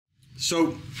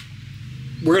So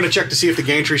we're going to check to see if the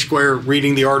gantry square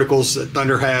reading the articles that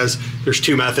Thunder has. There's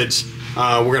two methods.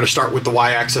 We're going to start with the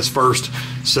y-axis first.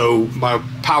 So my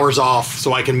power's off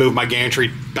so I can move my gantry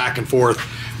back and forth.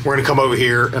 We're going to come over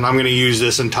here and I'm going to use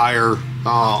this entire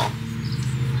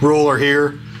ruler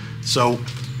here. So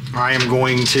I am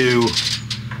going to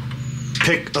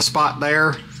pick a spot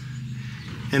there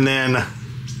and then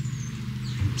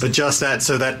adjust that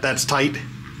so that that's tight.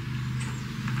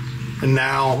 And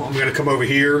now I'm going to come over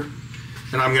here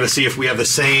and I'm going to see if we have the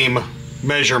same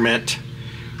measurement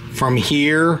from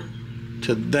here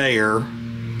to there.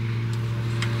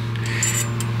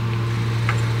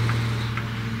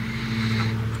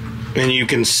 And you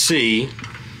can see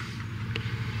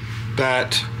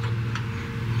that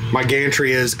my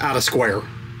gantry is out of square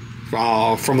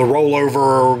from the rollover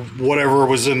or whatever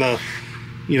was in the,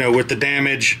 with the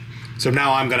damage. So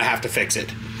now I'm going to have to fix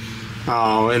it.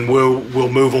 And we'll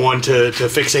move on to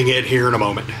fixing it here in a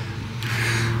moment.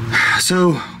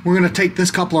 So we're going to take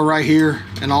this coupler right here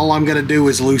and all I'm going to do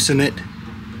is loosen it.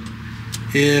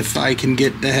 If I can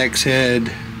get the hex head.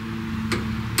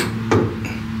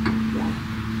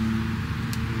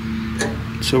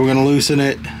 So we're going to loosen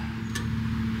it.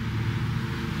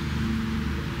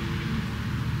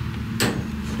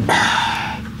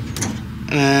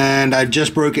 And I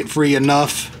just broke it free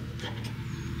enough.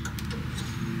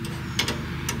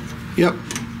 Yep,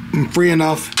 I'm free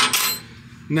enough.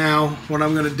 Now what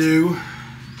I'm going to do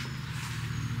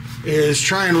is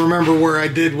try and remember where I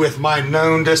did with my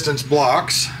known distance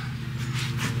blocks.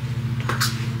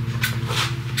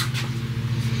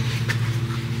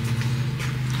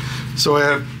 So I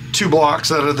have two blocks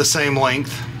that are the same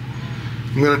length.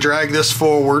 I'm going to drag this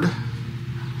forward.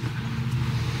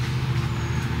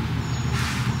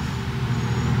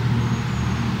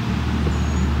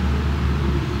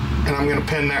 And I'm going to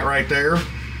pin that right there.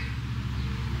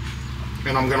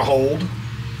 And I'm going to hold.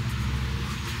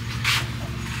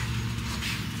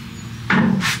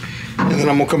 And then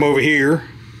I'm going to come over here.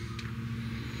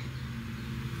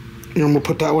 And I'm going to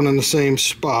put that one in the same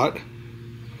spot.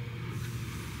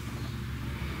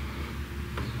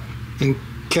 And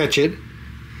catch it.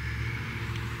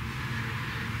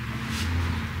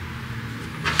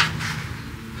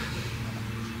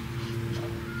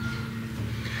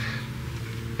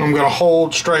 I'm going to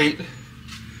hold straight.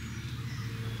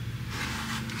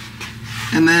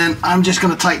 And then I'm just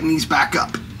going to tighten these back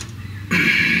up.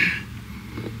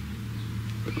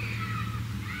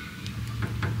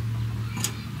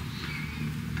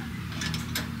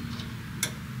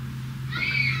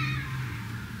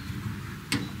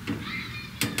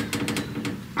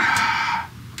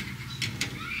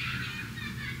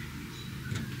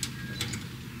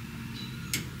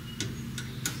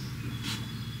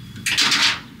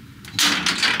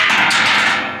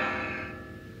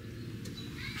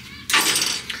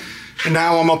 And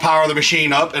now I'm going to power the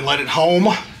machine up and let it home,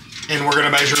 and we're going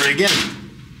to measure it again.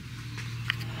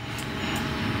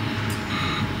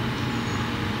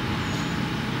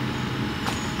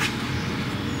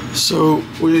 So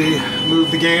we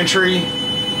move the gantry.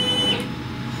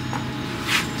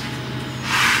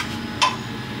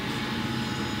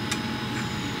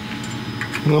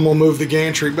 And then we'll move the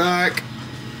gantry back.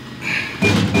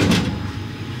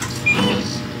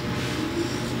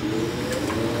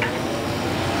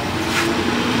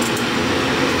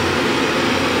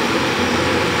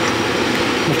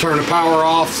 Turn the power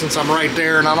off since I'm right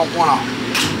there and I don't want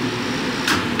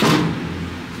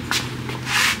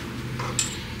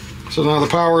to. So now the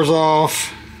power's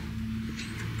off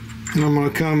and I'm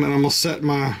going to come and I'm going to set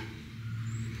my,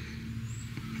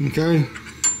 okay,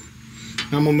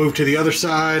 I'm going to move to the other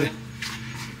side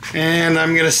and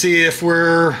I'm going to see if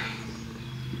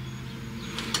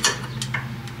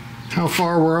how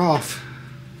far we're off.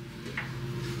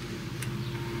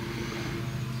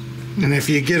 And if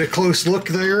you get a close look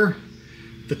there,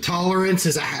 the tolerance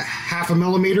is a half a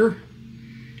millimeter,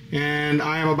 and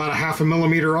I am about a half a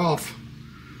millimeter off.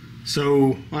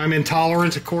 So I'm in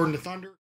tolerance according to Thunder.